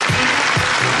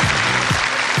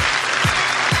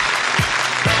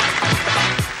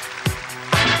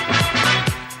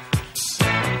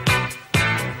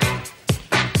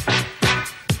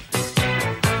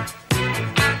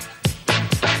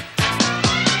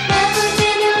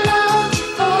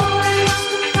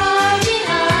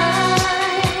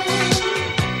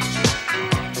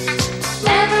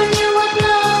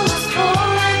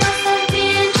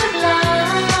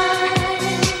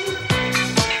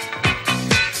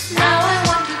 Now I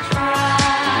want to try.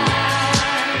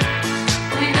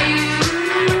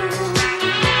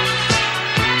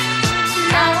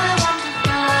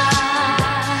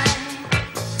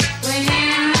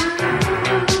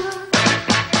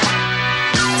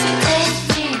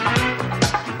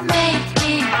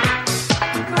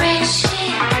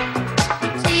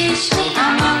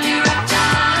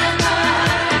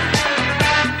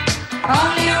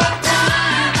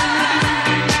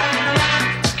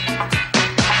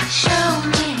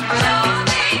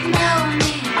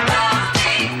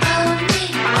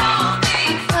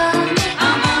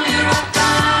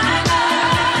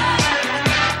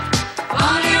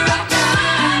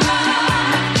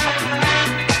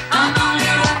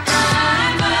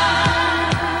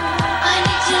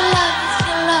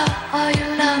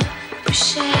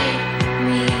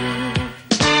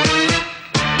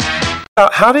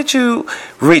 How did you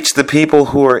reach the people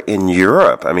who are in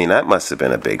Europe? I mean, that must have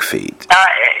been a big feat.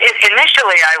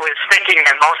 Initially, I was thinking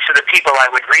that most of the people I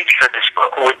would reach for this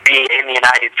book would be in the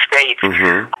United States.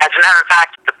 Mm-hmm. As a matter of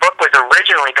fact, the book was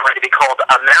originally going to be called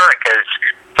America's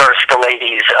First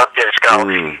Ladies of Disco.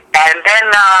 Mm. And then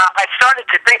I started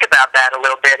to think about that a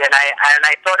little bit, and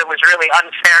I thought it was really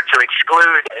unfair to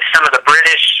exclude some of the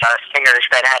British singers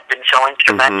that had been so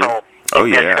instrumental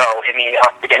in disco in the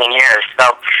beginning years. So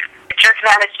it just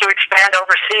managed to expand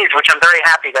overseas, which I'm very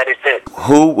happy that it did.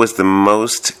 Who was the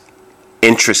most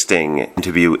interesting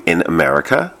interview in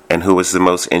America, and who was the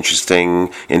most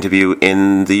interesting interview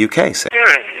in the UK? Say?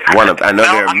 I know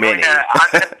there are many.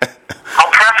 I'll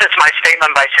preface my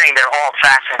statement by saying they're all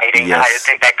fascinating. Yes. I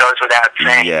think that goes without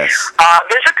saying. Yes.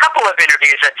 There's a couple of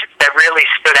interviews that really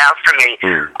stood out for me.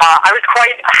 I was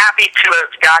quite happy to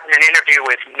have gotten an interview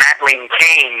with Madeleine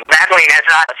Kane. Madeleine has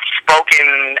not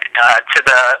spoken to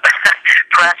the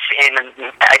press in,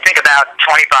 I think, about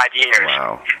 25 years.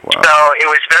 Wow. So it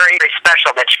was very, very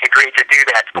special that she agreed to do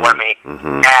that for me.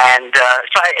 And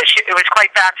so it was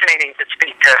quite fascinating to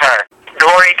speak to her.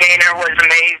 Gloria Gaynor was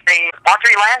amazing.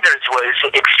 Audrey Landers was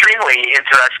extremely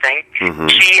interesting.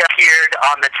 She appeared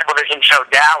on the television show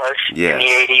Dallas in the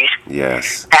 80s.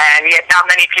 Yes. And yet not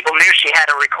many people knew she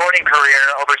had a recording career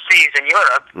overseas in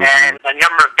Europe and a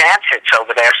number of dance hits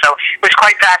over there. So it was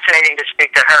quite fascinating to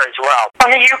speak to her as well.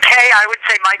 From the UK, I would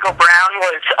say Michael Brown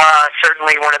was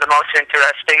certainly one of the most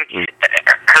interesting.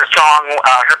 Her song,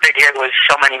 her big hit was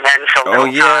So Many Men, So Little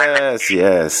Time.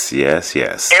 Yes.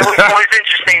 It was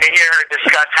interesting to hear her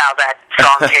discuss how that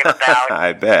song came about.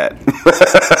 I bet.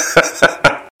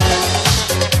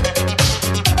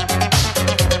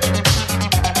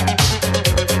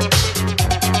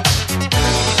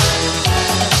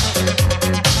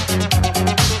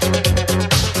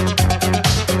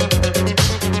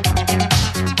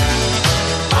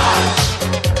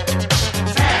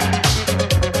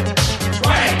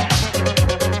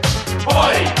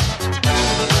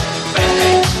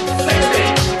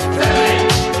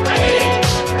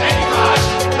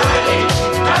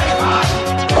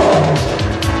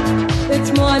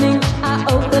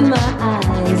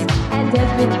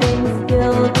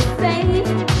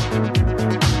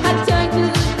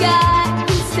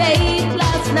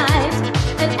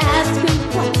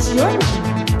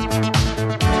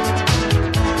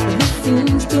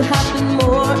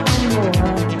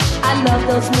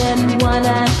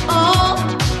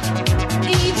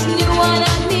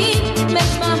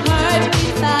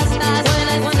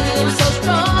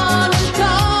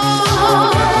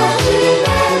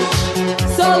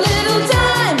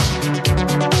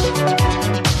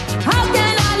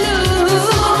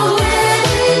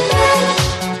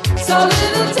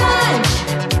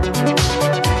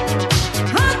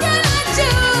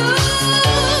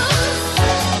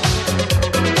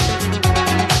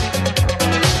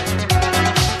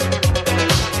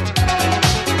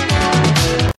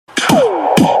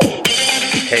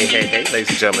 Hey, ladies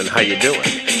and gentlemen, how you doing?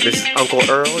 This is Uncle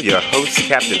Earl, your host,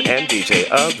 captain, and DJ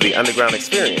of The Underground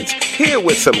Experience, here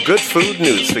with some good food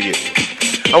news for you.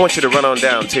 I want you to run on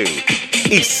down to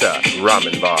Issa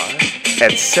Ramen Bar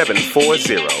at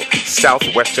 740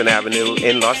 Southwestern Avenue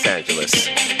in Los Angeles.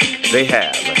 They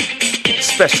have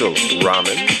special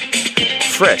ramen,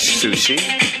 fresh sushi,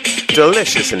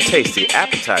 delicious and tasty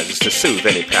appetizers to soothe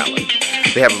any palate.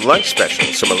 They have lunch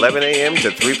specials from 11 a.m.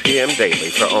 to 3 p.m.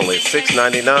 daily for only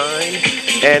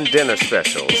 $6.99 and dinner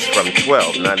specials from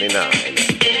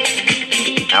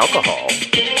 $12.99. Alcohol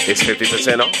is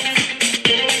 50% off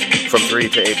from 3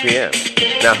 to 8 p.m.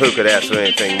 Now, who could ask for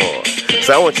anything more?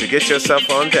 So I want you to get yourself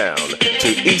on down to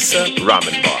Issa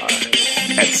Ramen Bar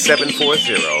at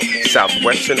 740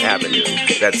 Southwestern Avenue.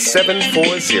 That's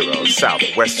 740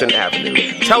 Southwestern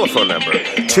Avenue. Telephone number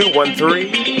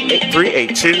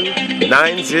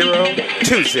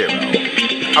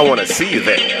 213-382-9020. I want to see you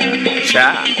there.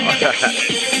 Ciao.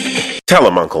 Tell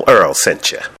them Uncle Earl sent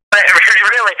you.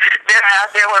 Really,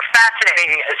 there were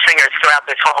fascinating singers throughout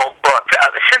this whole book.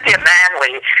 Cynthia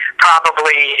Manley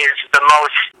probably is the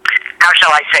most, how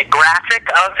shall I say, graphic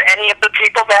of any of the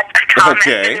people that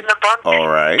commented in the book. All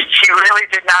right. She really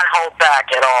did not hold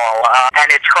back at all,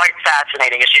 and it's quite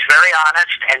fascinating. She's very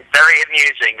honest and very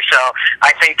amusing, so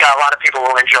I think a lot of people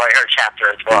will enjoy her chapter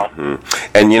as well.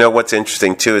 And you know what's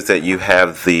interesting, too, is that you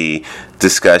have the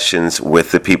discussions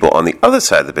with the people on the other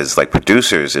side of the business, like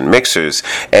producers and mixers.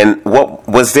 And what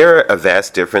was there a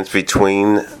vast difference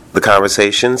between the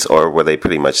conversations, or were they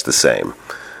pretty much the same?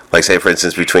 Like, say, for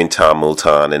instance, between Tom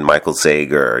Moulton and Michael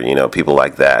Zager, you know, people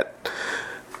like that,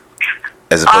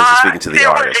 as opposed to speaking to the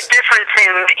artist. There was a difference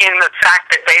in the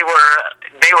fact that they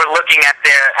they were looking at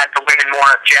the women more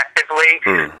objectively.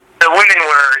 The women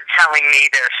were telling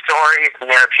me their stories and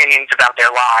their opinions about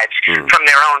their lives from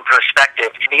their own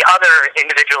perspective. The other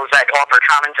individuals that offer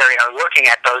commentary are looking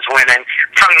at those women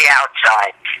from the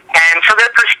outside. And so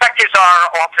their perspectives are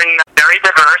often very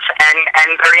diverse and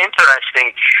very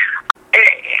interesting.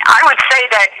 I would say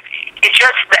that it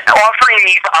just offering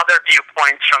these other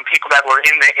viewpoints from people that were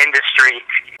in the industry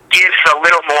gives a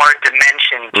little more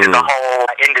dimension to the whole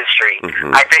industry.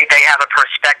 I think they have a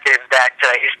perspective that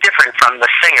is different from the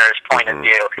singer's point of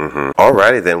view.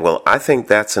 Alrighty then. Well, I think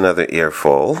that's another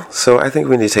earful. So I think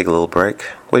we need to take a little break.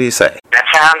 What do you say? That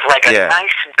sounds like a nice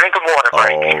drink of water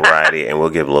break. Alrighty, and we'll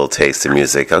give a little taste of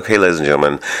music. Okay, ladies and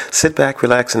gentlemen, sit back,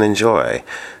 relax, and enjoy.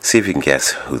 See if you can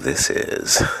guess who this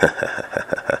is.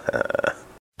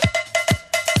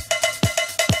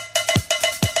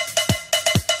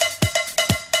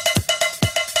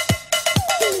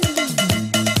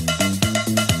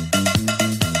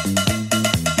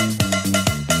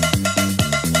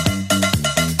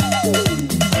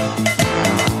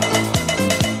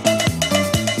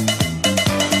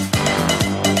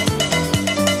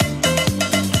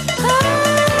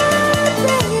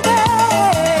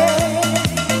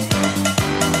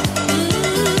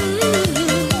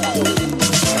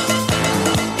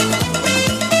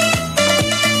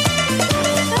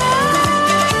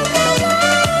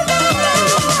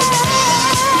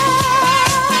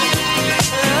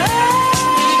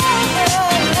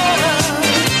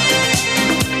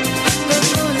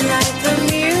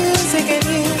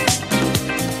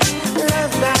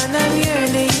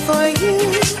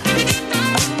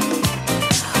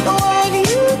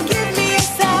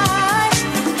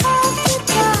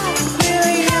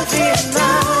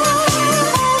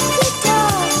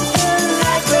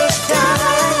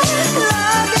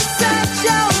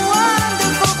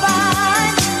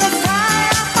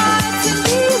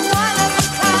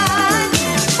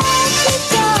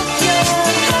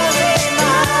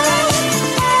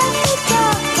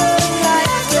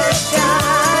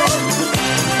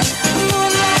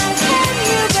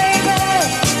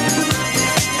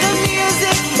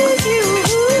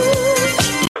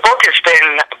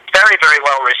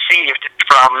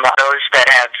 From those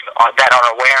that are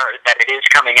aware that it is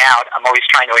coming out. I'm always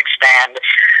trying to expand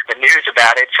the news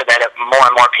about it so that more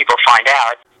and more people find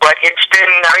out. But it's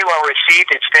been very well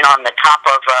received. It's been on the top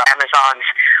of Amazon's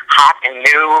hot and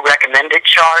new recommended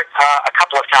chart a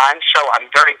couple of times, so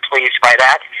I'm very pleased by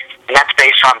that. And that's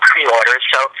based on pre-orders.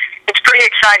 So it's pretty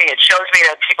exciting. It shows me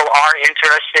that people are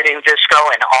interested in disco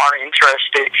and are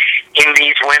interested in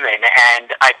these women.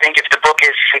 And I think if the book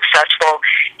is successful,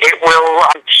 it will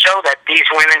show that these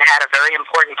women had a very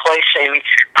important place in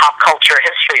pop culture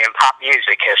history and pop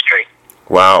music history.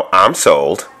 Wow, I'm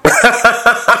sold.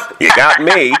 You got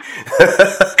me.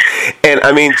 And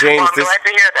I mean, James, well, I'm glad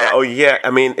to hear that. Oh yeah,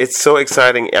 I mean, it's so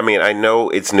exciting. I mean, I know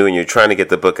it's new and you're trying to get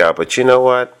the book out, but you know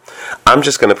what? I'm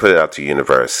just going to put it out to the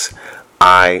universe.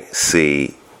 I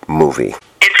see movie.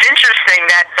 It's interesting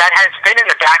that has been in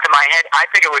the back of my head. I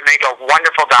think it would make a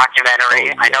wonderful documentary.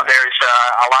 Oh, yeah. I know there's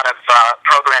a lot of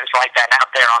programs like that out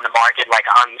there on the market, like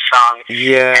Unsung.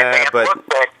 Yeah,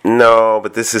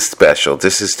 but this is special.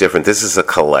 This is different. This is a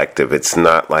collective. It's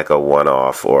not like a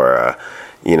one-off or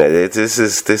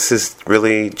this is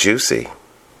really juicy.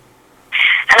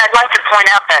 And I'd like to point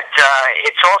out that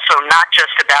it's also not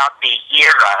just about the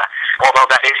era, although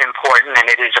that is important and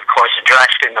it is, of course,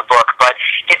 addressed in the book, but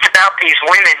it's about these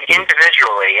women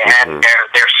individually and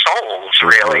their souls,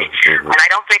 really. And I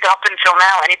don't think up until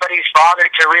now anybody's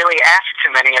bothered to really ask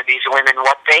too many of these women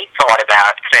what they thought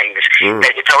about things.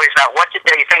 It's always about what did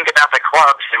they think about the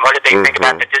clubs and what did they think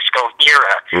about the disco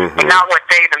era, but not what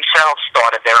they themselves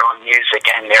thought of their own music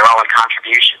and their own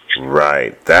contributions.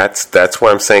 Right. That's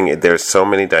what I'm saying. There's so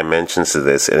many dimensions to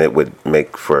this, and it would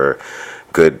make for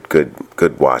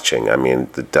good watching. I mean,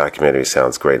 the documentary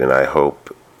sounds great, and I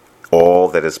hope all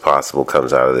that is possible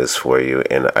comes out of this for you,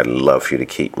 and I'd love for you to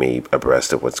keep me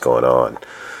abreast of what's going on.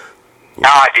 Oh,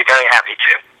 I'd be very happy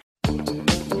to.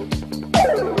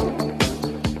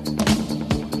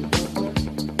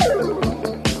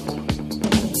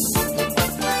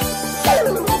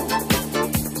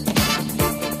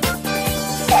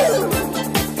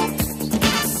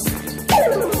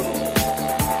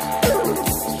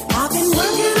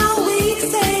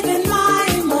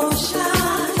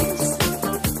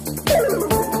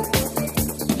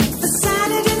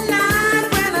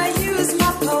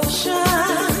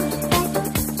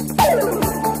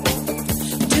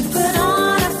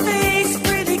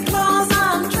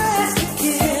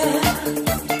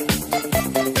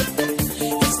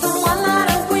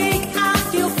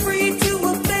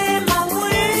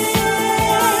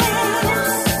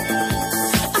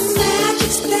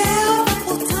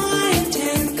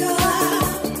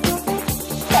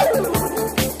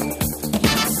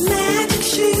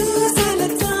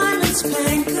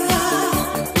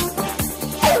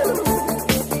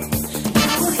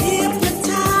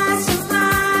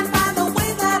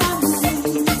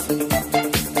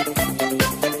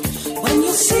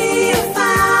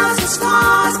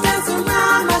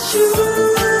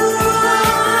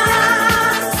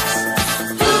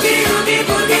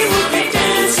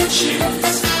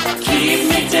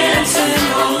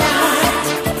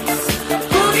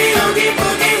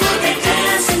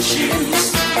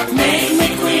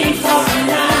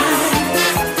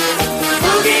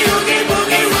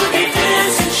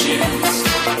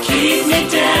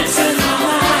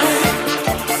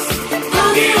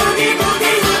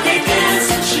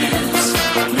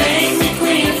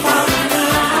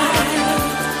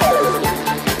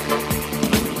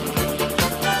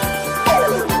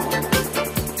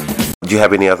 you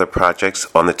have any other projects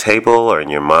on the table or in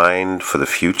your mind for the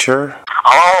future?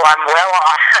 Oh, I'm well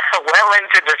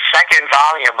into the second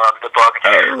volume of the book.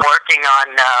 Working on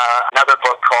another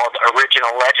book called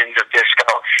Original Legends of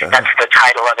Disco. That's the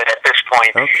title of it at this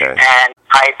point. Okay. And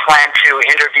I plan to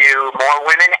interview more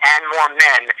women and more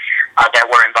men that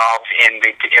were involved in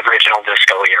the original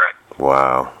disco era.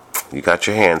 Wow. You got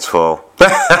your hands full.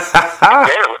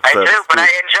 I do, but I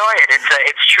enjoy it.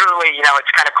 It's truly,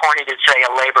 it's kind of corny to say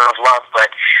a labor of love, but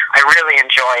I really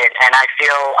enjoy it, and I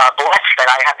feel blessed that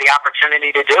I have the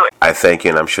opportunity to do it. I thank you,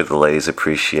 and I'm sure the ladies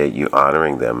appreciate you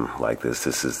honoring them like this.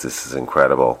 This is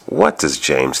incredible. What does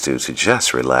James do to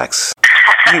just relax?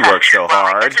 You work so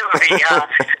hard. If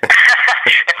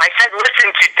I said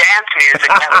listen to dance music,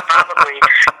 that would probably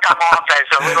come off as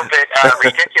a little bit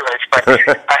ridiculous. But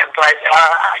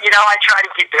I try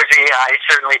to keep busy. I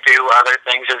certainly do other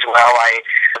things as well. I'm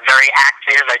very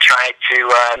active. I try to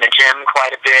in the gym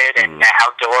quite a bit and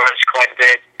outdoors quite a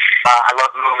bit. I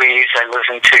love movies. I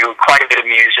listen to quite a bit of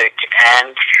music,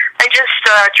 and I just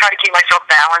try to keep myself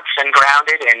balanced and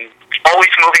grounded and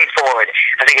always moving forward.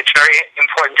 I think it's very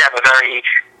important to have a very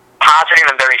positive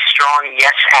and very strong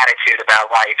yes attitude about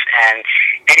life, and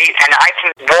I can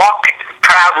walk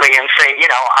proudly and say,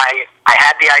 I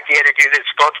had the idea to do this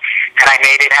book, and I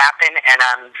made it happen, and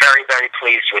I'm very, very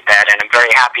pleased with that, and I'm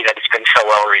very happy that it's been so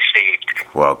well received.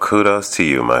 Well, kudos to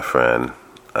you, my friend.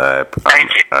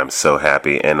 Thank you. I'm so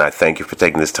happy, and I thank you for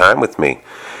taking this time with me.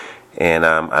 And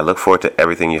I look forward to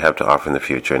everything you have to offer in the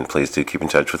future, and please do keep in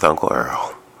touch with Uncle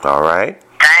Earl. All right?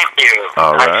 Thank you.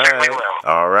 All right. I certainly will.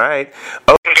 All right.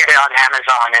 Oh. You can get it on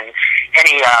Amazon, and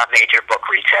any major book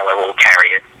retailer will carry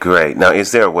it. Great. Now,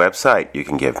 is there a website you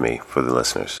can give me for the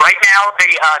listeners? Right now,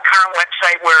 the current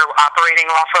website we're operating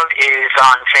off of is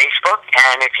on Facebook,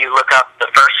 and if you look up The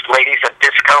First Ladies of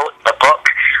Disco, the book,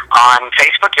 on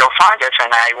Facebook, you'll find us,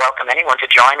 and I welcome anyone to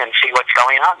join and see what's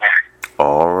going on there.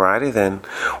 All righty then.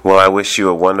 Well, I wish you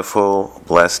a wonderful,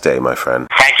 blessed day, my friend.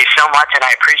 Thank you so much, and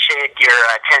I appreciate your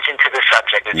attention to the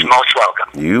subject. It's most welcome.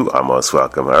 You are most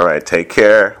welcome. All right, take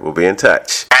care. We'll be in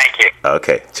touch. Thank you.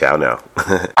 Okay, ciao now.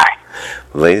 Bye.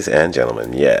 Ladies and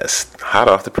gentlemen, yes, hot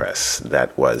off the press,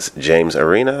 that was James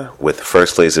Arena with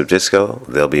First Ladies of Disco.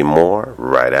 There'll be more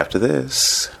right after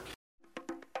this.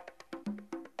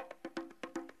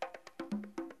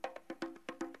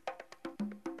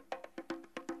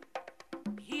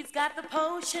 He's got the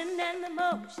potion and the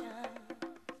motion.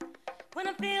 When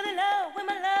I'm feeling low, when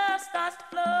my love starts to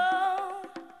flow,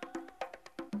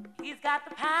 he's got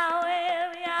the power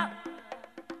every hour.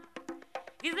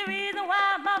 He's the reason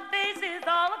why my face is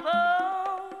all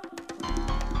aglow.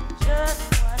 Just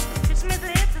one kiss me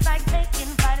lips is like taking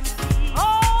vitamin C.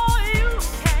 Oh, you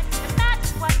can't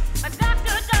imagine what my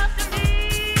doctor does to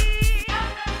me.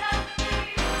 Doctor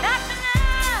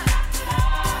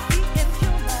Love, he can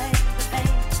cure my the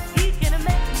pain. He can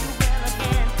make me well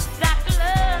again. Doctor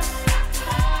Love,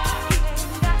 he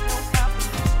ain't got no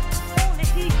competition. Only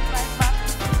he fights my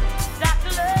position.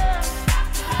 Doctor Love,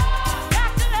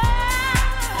 Doctor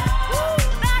Love, ooh,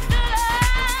 Doctor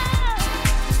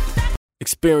Love.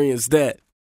 Experience that.